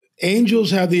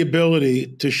Angels have the ability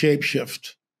to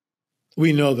shapeshift.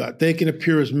 We know that. They can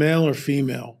appear as male or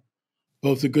female,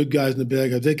 both the good guys and the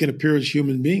bad guys. They can appear as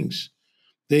human beings.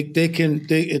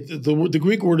 The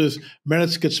Greek word is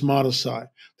meneschismatisai.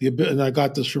 And I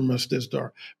got this from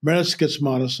Stizdar.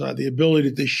 Meneschismatisai, the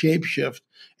ability to shapeshift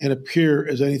and appear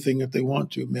as anything that they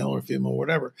want to, male or female,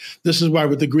 whatever. This is why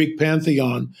with the Greek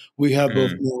pantheon, we have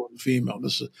both male and female.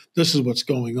 This is what's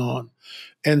going on.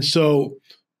 And so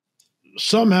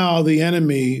somehow the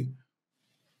enemy,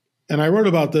 and I wrote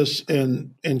about this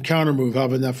in Countermove, how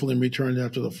the Nephilim returned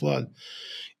after the flood.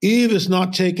 Eve is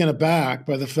not taken aback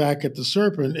by the fact that the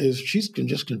serpent she's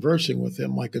just conversing with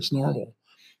him like it's normal.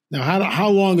 Now, how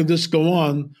long did this go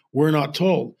on? We're not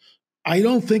told. I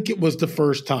don't think it was the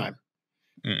first time.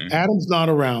 Adam's not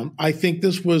around. I think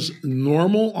this was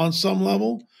normal on some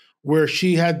level, where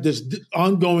she had this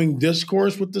ongoing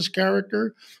discourse with this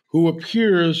character who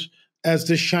appears as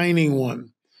the shining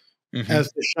one,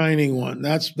 as the shining one.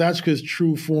 That's his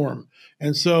true form.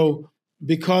 And so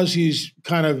because he's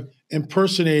kind of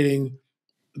impersonating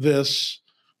this,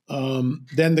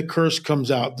 then the curse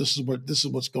comes out. This is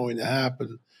what's going to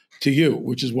happen to you,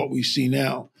 which is what we see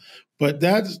now. But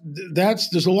there's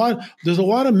a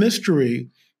lot of mystery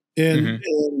in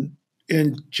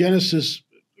Genesis.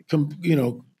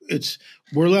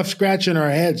 We're left scratching our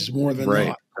heads more than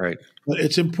not. Right. But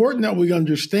it's important that we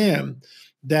understand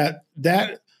that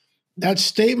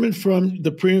statement from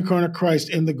the pre-incarnate Christ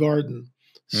in the garden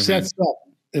sets up,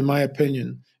 in my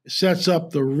opinion, sets up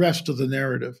the rest of the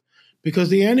narrative, because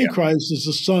the Antichrist is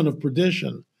the son of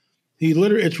perdition.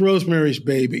 It's Rosemary's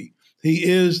baby. He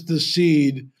is the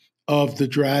seed of the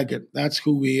dragon. That's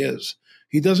who he is.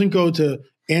 He doesn't go to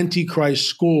Antichrist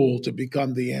school to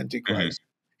become the Antichrist.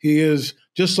 He is,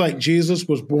 just like Jesus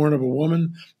was born of a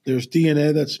woman. There's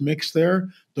DNA that's mixed there.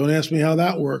 Don't ask me how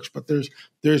that works, but there's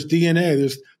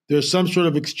DNA. There's some sort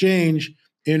of exchange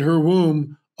in her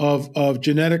womb of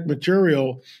genetic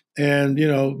material, and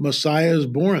Messiah is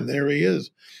born. There he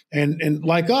is, and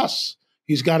like us,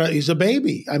 he's a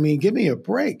baby. I mean, give me a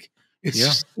break. It's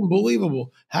just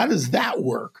unbelievable. How does that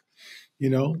work?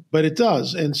 But it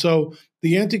does. And so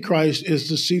the Antichrist is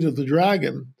the seed of the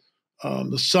dragon,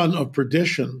 the son of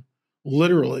perdition,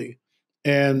 literally.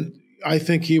 And I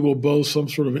think he will boast some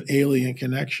sort of an alien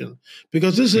connection,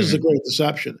 because this is the great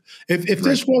deception. If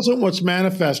this wasn't what's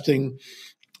manifesting,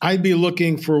 I'd be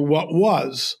looking for what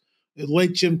was.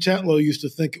 Late Jim Tetlow used to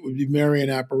think it would be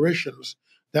Marian apparitions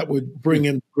that would bring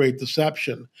him great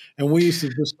deception. And we used to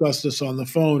discuss this on the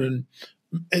phone, and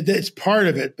it's part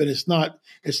of it, but it's not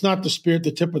the spear,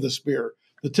 the tip of the spear.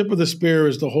 The tip of the spear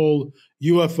is the whole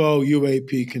UFO,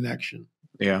 UAP connection.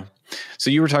 Yeah. So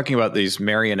you were talking about these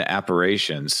Marian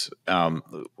apparitions.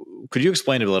 Could you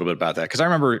explain a little bit about that? Because I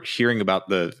remember hearing about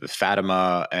the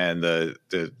Fatima and there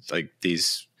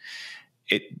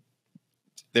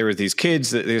were these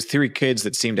kids. There's 3 kids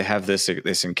that seem to have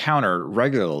this encounter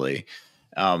regularly.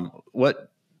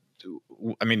 What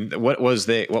was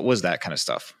that kind of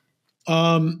stuff?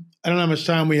 I don't know how much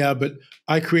time we have, but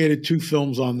I created 2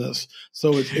 films on this.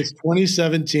 So it's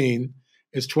 2017.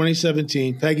 It's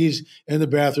 2017. Peggy's in the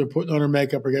bathroom putting on her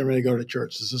makeup or getting ready to go to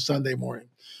church. It's a Sunday morning.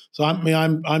 So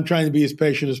I'm trying to be as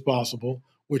patient as possible,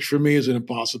 which for me is an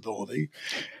impossibility.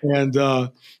 And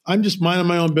I'm just minding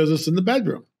my own business in the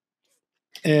bedroom.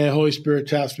 And Holy Spirit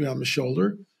taps me on the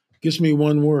shoulder, gives me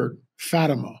one word,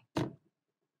 Fatima.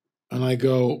 And I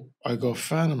go,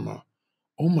 Fatima.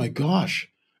 Oh my gosh,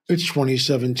 it's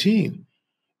 2017.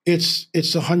 It's the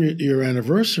 100-year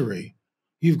anniversary.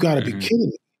 You've got to be kidding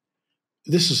me.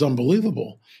 This is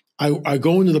unbelievable. I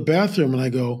go into the bathroom and I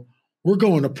go, we're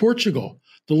going to Portugal.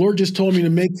 The Lord just told me to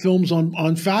make films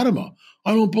on Fatima.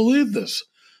 I don't believe this.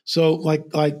 So like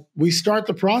we start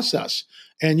the process,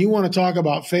 and you want to talk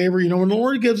about favor. When the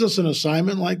Lord gives us an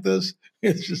assignment like this,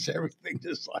 it's just everything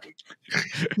it's like,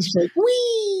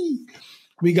 whee!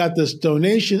 We got this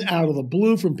donation out of the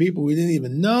blue from people we didn't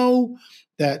even know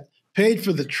that paid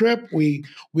for the trip. We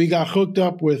got hooked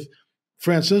up with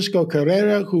Francisco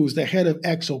Carrera, who's the head of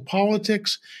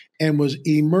exopolitics and was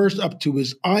immersed up to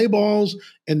his eyeballs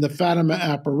in the Fatima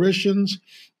apparitions.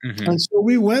 And so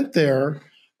we went there,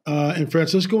 and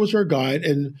Francisco was our guide,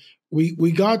 and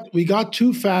we got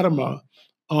to Fatima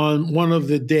on one of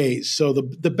the days. So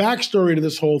the backstory to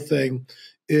this whole thing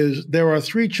is there are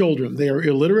 3 children. They are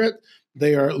illiterate.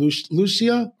 They are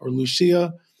Lucia.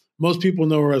 Most people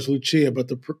know her as Lucia, but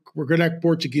the correct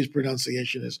Portuguese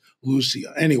pronunciation is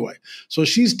Lucia. Anyway, so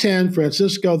she's 10.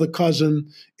 Francisco, the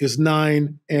cousin, is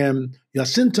 9, and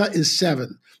Jacinta is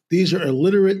 7. These are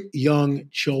illiterate young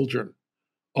children,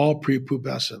 all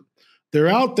prepubescent. They're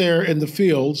out there in the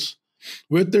fields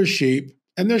with their sheep,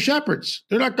 and they're shepherds.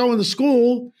 They're not going to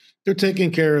school. They're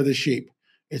taking care of the sheep.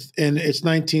 It's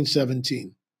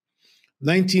 1917.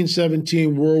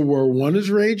 1917, World War I is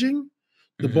raging.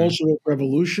 The Bolshevik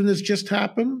Revolution has just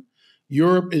happened.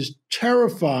 Europe is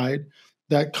terrified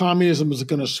that communism is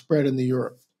going to spread into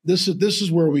Europe. This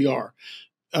is where we are.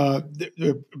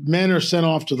 The men are sent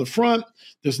off to the front.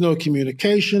 There's no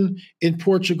communication. In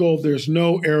Portugal, there's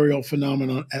no aerial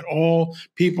phenomenon at all.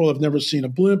 People have never seen a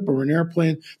blimp or an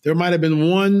airplane. There might have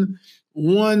been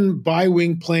one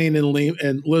bi-wing plane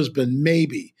in Lisbon,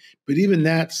 maybe. But even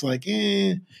that's like,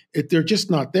 they're just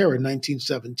not there in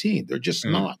 1917. They're just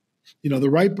not.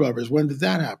 The Wright brothers, when did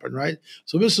that happen, right?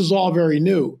 So this is all very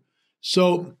new.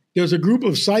 So there's a group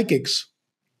of psychics,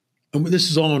 and this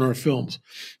is all in our films.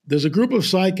 There's a group of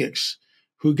psychics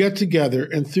who get together,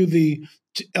 and through the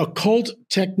occult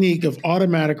technique of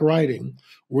automatic writing,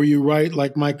 where you write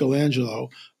like Michelangelo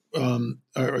or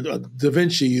Da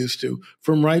Vinci used to,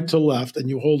 from right to left, and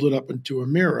you hold it up into a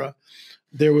mirror,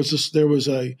 there was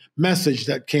a message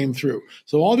that came through.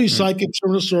 So all these psychics are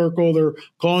in a circle. They're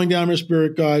calling down their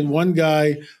spirit guide. One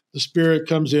guy, the spirit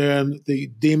comes in, the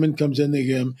demon comes into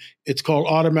him. It's called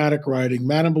automatic writing.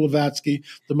 Madame Blavatsky,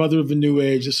 the mother of the New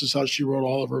Age, this is how she wrote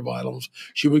all of her vitals.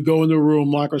 She would go in the room,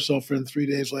 lock herself in. 3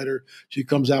 days later, she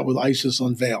comes out with Isis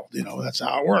unveiled. That's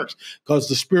how it works, because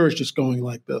the spirit's just going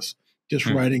like this, just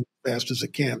writing as fast as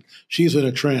it can. She's in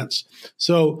a trance.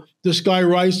 So this guy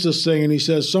writes this thing, and he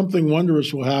says something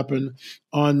wondrous will happen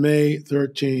on May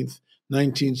 13th,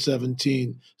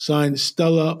 1917, signed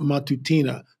Stella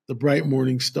Matutina, the bright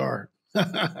morning star.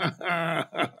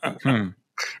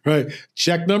 Right.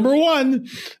 Check number one.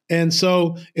 And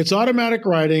so it's automatic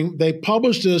writing. They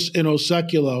published this in O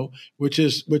Século, which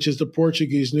is the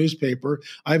Portuguese newspaper.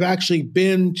 I've actually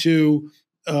been to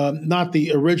not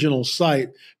the original site,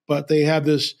 but they have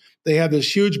this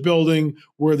huge building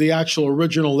where the actual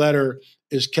original letter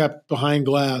is kept behind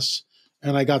glass.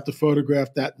 And I got to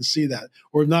photograph that and see that.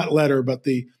 Or not letter, but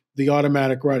the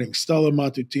automatic writing, Stella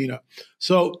Matutina.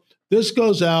 So this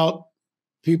goes out.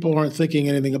 People aren't thinking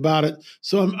anything about it.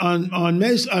 So on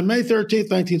May 13th,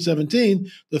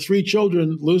 1917, the three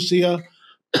children, Lucia,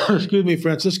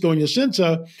 Francisco, and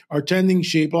Jacinta, are tending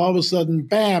sheep. All of a sudden,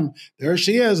 bam, there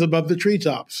she is above the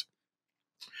treetops.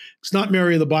 It's not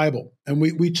Mary of the Bible. And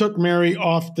we took Mary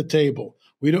off the table.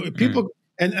 We don't people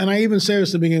and I even say this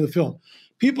at the beginning of the film.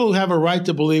 People have a right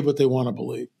to believe what they want to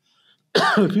believe.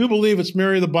 If you believe it's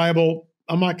Mary of the Bible,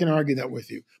 I'm not going to argue that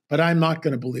with you. But I'm not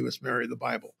going to believe it's Mary of the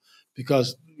Bible,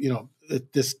 because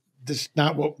this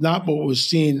not what was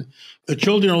seen. The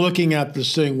children are looking at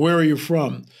this thing. Where are you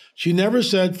from? She never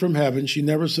said from heaven. She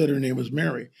never said her name was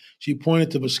Mary. She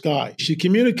pointed to the sky. She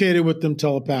communicated with them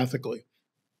telepathically.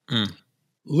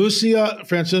 Lucia,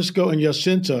 Francisco, and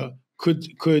Jacinta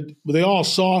could they all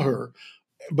saw her,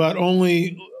 but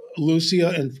only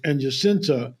Lucia and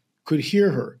Jacinta could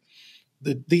hear her.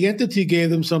 The entity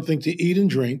gave them something to eat and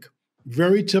drink,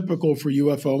 very typical for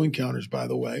UFO encounters, by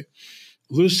the way.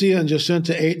 Lucia and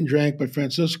Jacinta ate and drank, but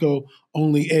Francisco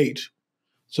only ate.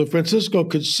 So Francisco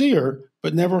could see her,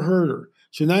 but never heard her.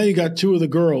 So now you got two of the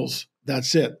girls.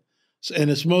 That's it. And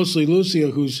it's mostly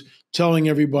Lucia who's telling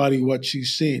everybody what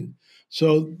she's seen.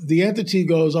 So the entity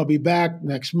goes, I'll be back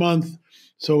next month.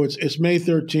 So it's May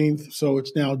 13th. So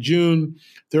it's now June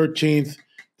 13th.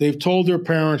 They've told their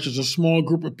parents there's a small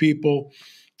group of people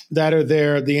that are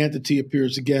there. The entity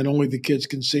appears again. Only the kids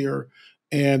can see her.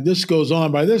 And this goes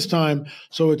on by this time.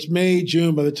 So it's May,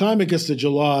 June. By the time it gets to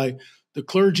July, the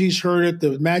clergy's heard it,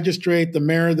 the magistrate, the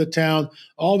mayor of the town,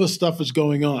 all this stuff is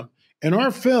going on. In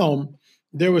our film,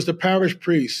 there was the parish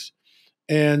priest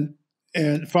and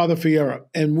Father Fiera.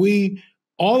 And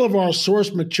all of our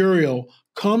source material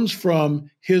comes from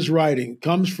his writing,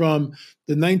 comes from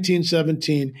the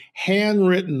 1917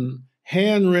 handwritten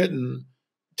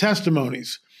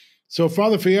testimonies. So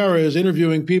Father Fiera is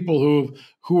interviewing people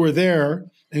who were there,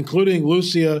 including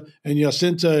Lucia and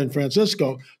Jacinta and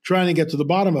Francisco, trying to get to the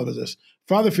bottom of this.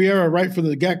 Father Fiera, right from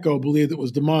the get-go, believed it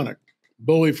was demonic.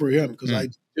 Bully for him, because I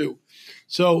do.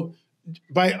 So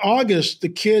by August, the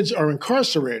kids are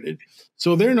incarcerated,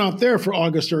 so they're not there for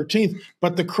August 13th,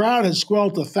 but the crowd had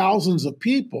swelled to thousands of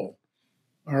people.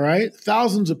 All right?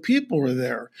 Thousands of people were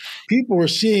there. People were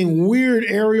seeing weird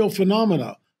aerial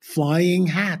phenomena, flying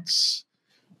hats.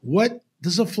 What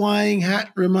does a flying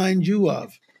hat remind you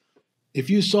of? If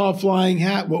you saw a flying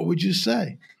hat, what would you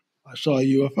say? I saw a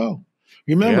UFO.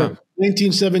 Remember,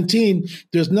 1917,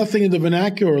 there's nothing in the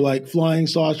vernacular like flying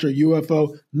saucer,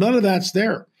 UFO. None of that's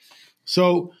there.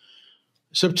 So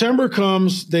September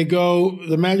comes, they go,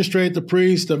 the magistrate, the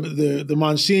priest, the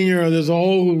Monsignor, there's a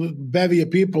whole bevy of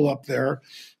people up there.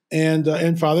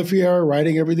 and Father Fiera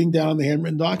writing everything down in the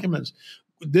handwritten documents.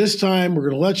 This time, we're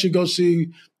going to let you go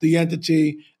see the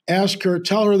entity. Ask her,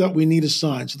 tell her that we need a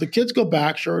sign. So the kids go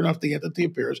back. Sure enough, the entity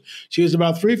appears. She was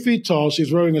about 3 feet tall.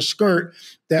 She's wearing a skirt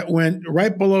that went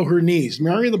right below her knees.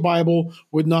 Mary of the Bible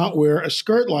would not wear a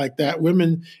skirt like that.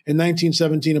 Women in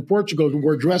 1917 in Portugal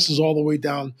wore dresses all the way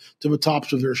down to the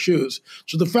tops of their shoes.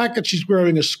 So the fact that she's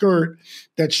wearing a skirt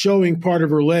that's showing part of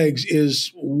her legs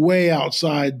is way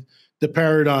outside the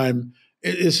paradigm.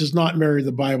 This is not Mary of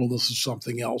the Bible. This is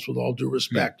something else, with all due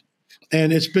respect.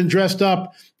 And it's been dressed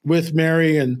up with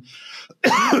Mary and,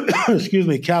 excuse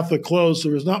me, Catholic clothes, so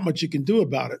there's not much you can do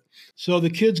about it. So the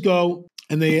kids go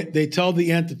and they tell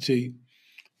the entity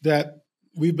that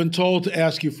we've been told to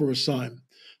ask you for a sign.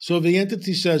 So the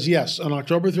entity says, yes, on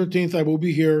October 13th, I will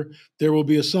be here. There will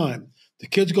be a sign. The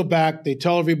kids go back. They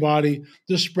tell everybody.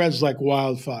 This spreads like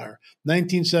wildfire.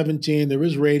 1917, there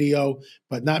is radio,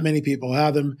 but not many people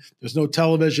have them. There's no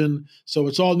television. So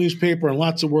it's all newspaper and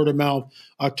lots of word of mouth.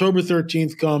 October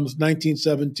 13th comes,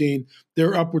 1917. There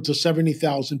are upwards of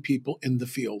 70,000 people in the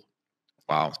field.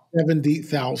 Wow.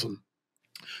 70,000.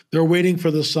 They're waiting for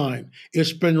the sign.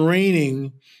 It's been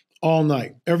raining all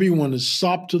night. Everyone is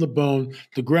sopped to the bone.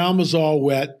 The ground was all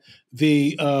wet.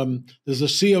 There's a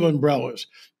sea of umbrellas.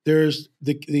 There's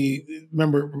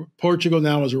remember, Portugal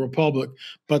now is a republic,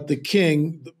 but the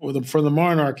king from the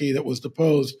monarchy that was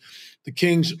deposed, the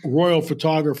king's royal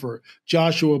photographer,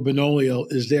 Joshua Benoliel,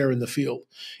 is there in the field.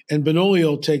 And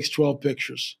Benoliel takes 12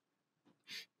 pictures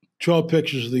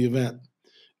of the event.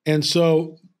 And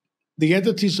so the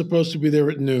entity's supposed to be there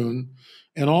at noon,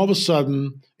 and all of a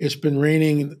sudden it's been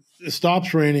raining, it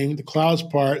stops raining, the clouds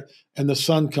part, and the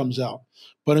sun comes out.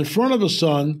 But in front of the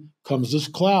sun comes this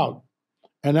cloud.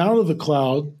 And out of the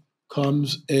cloud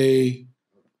comes a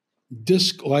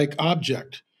disc-like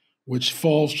object, which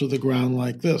falls to the ground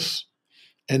like this,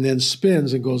 and then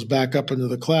spins and goes back up into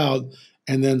the cloud,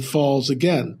 and then falls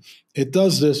again. It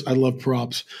does this. I love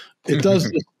props. It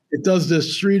does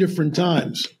this 3 different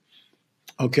times.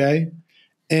 Okay,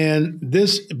 and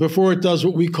this before it does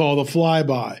what we call the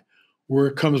flyby, where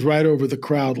it comes right over the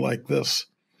crowd like this.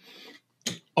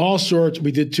 All sorts.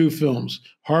 We did 2 films.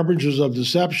 Harbingers of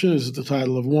Deception is the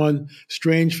title of one.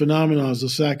 Strange Phenomena is the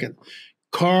second.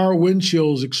 Car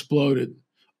windshields exploded.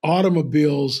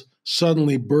 Automobiles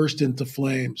suddenly burst into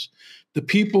flames. The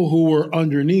people who were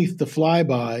underneath the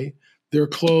flyby, their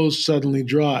clothes suddenly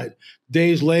dried.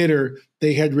 Days later,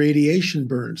 they had radiation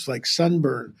burns, like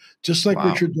sunburn, just like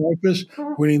Richard Dreyfuss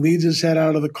when he leads his head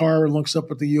out of the car and looks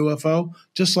up at the UFO,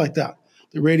 just like that.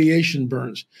 The radiation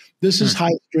burns. This is high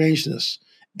strangeness.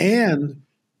 And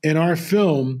in our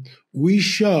film, we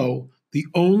show the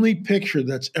only picture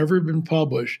that's ever been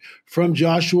published from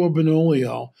Joshua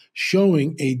Benoliel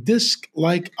showing a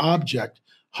disc-like object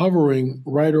hovering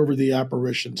right over the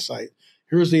apparition site.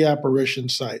 Here's the apparition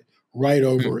site right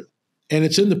over it. And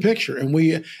it's in the picture. And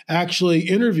we actually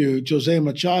interviewed Jose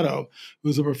Machado,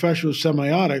 who's a professor of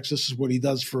semiotics. This is what he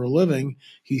does for a living.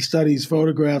 He studies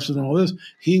photographs and all this.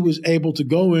 He was able to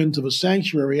go into the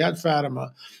sanctuary at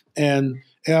Fatima, and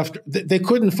after they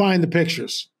couldn't find the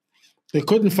pictures. They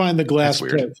couldn't find the glass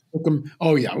plate.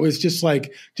 Oh yeah, it was just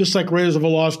like Raiders of the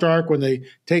Lost Ark when they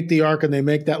take the ark and they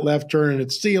make that left turn and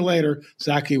it's see you later.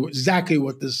 Exactly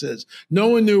what this is. No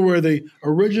one knew where the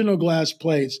original glass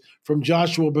plates from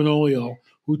Joshua Benoliel,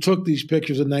 who took these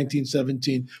pictures in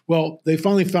 1917. Well, they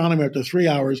finally found him after 3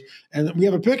 hours, and we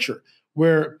have a picture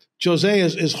where Jose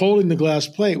is holding the glass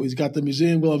plate. He's got the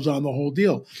museum gloves on, the whole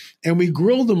deal, and we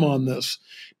grilled him on this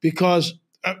because.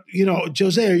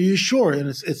 Jose, are you sure? And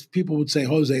it's people would say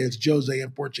Jose, it's Jose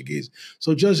in Portuguese.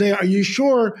 So Jose, are you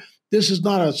sure this is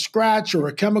not a scratch or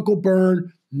a chemical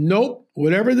burn? Nope.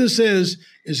 Whatever this is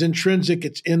intrinsic.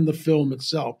 It's in the film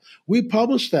itself. We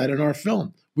published that in our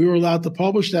film. We were allowed to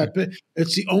publish that.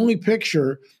 It's the only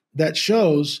picture that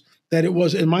shows that it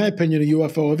was, in my opinion, a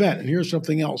UFO event. And here's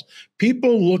something else.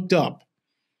 People looked up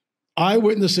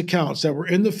eyewitness accounts that were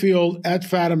in the field at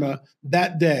Fatima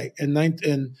that day in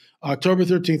October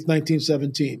 13th,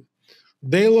 1917.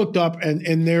 They looked up and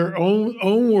in their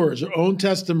own words, their own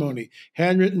testimony,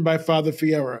 handwritten by Father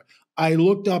Fiera, I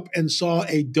looked up and saw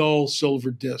a dull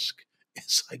silver disc.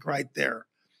 It's like right there.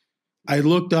 I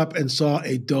looked up and saw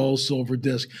a dull silver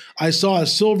disc. I saw a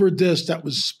silver disc that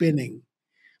was spinning.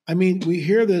 I mean, we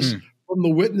hear this from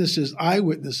the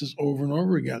eyewitnesses over and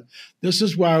over again. This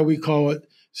is why we call it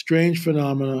strange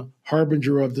phenomena,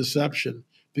 harbinger of deception,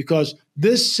 because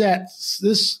this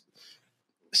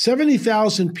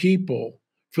 70,000 people,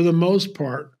 for the most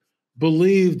part,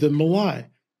 believed the lie.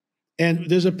 And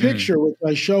there's a picture which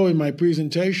I show in my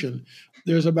presentation.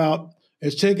 There's about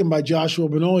It's taken by Joshua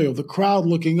Benolio, the crowd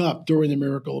looking up during the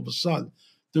miracle of the sun.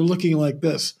 They're looking like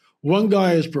this. One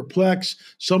guy is perplexed.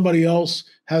 Somebody else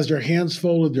has their hands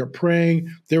folded. They're praying.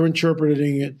 They're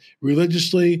interpreting it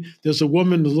religiously. There's a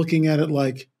woman looking at it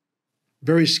like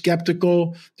very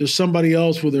skeptical. There's somebody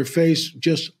else with their face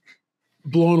just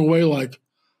blown away like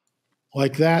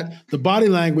that. The body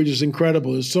language is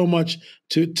incredible. There's so much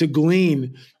to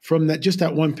glean from that, just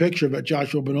that one picture that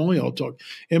Joshua Benolio took.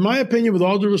 In my opinion, with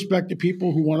all due respect to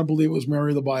people who want to believe it was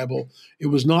Mary the Bible, it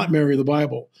was not Mary the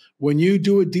Bible. When you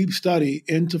do a deep study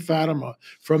into Fatima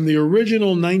from the original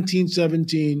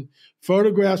 1917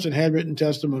 photographs and handwritten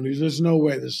testimonies, there's no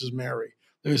way this is Mary.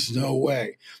 There's no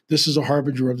way. This is a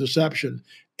harbinger of deception.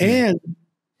 And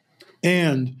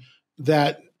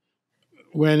that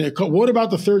what about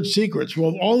the third secrets?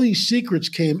 Well, all these secrets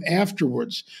came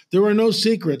afterwards. There were no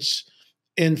secrets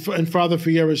in Father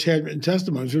Figueroa's handwritten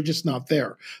testimonies. They're just not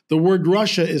there. The word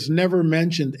Russia is never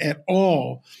mentioned at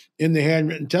all in the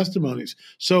handwritten testimonies.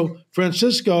 So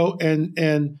Francisco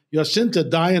and Jacinta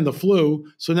die in the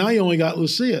flu, so now you only got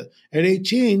Lucia. At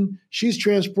 18, she's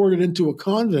transported into a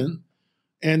convent,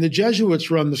 and the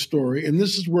Jesuits run the story, and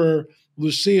this is where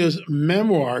Lucia's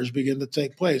memoirs begin to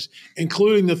take place,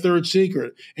 including the third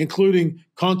secret, including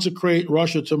Consecrate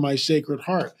Russia to My Sacred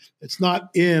Heart. It's not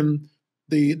in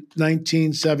the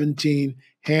 1917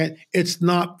 hand. It's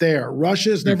not there.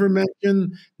 Russia is never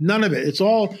mentioned. None of it.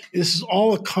 This is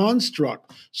all a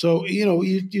construct. So,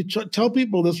 you tell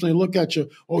people this when they look at you,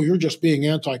 oh, you're just being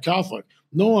anti-Catholic.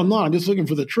 No, I'm not. I'm just looking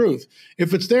for the truth.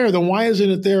 If it's there, then why isn't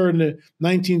it there in the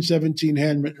 1917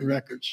 handwritten records?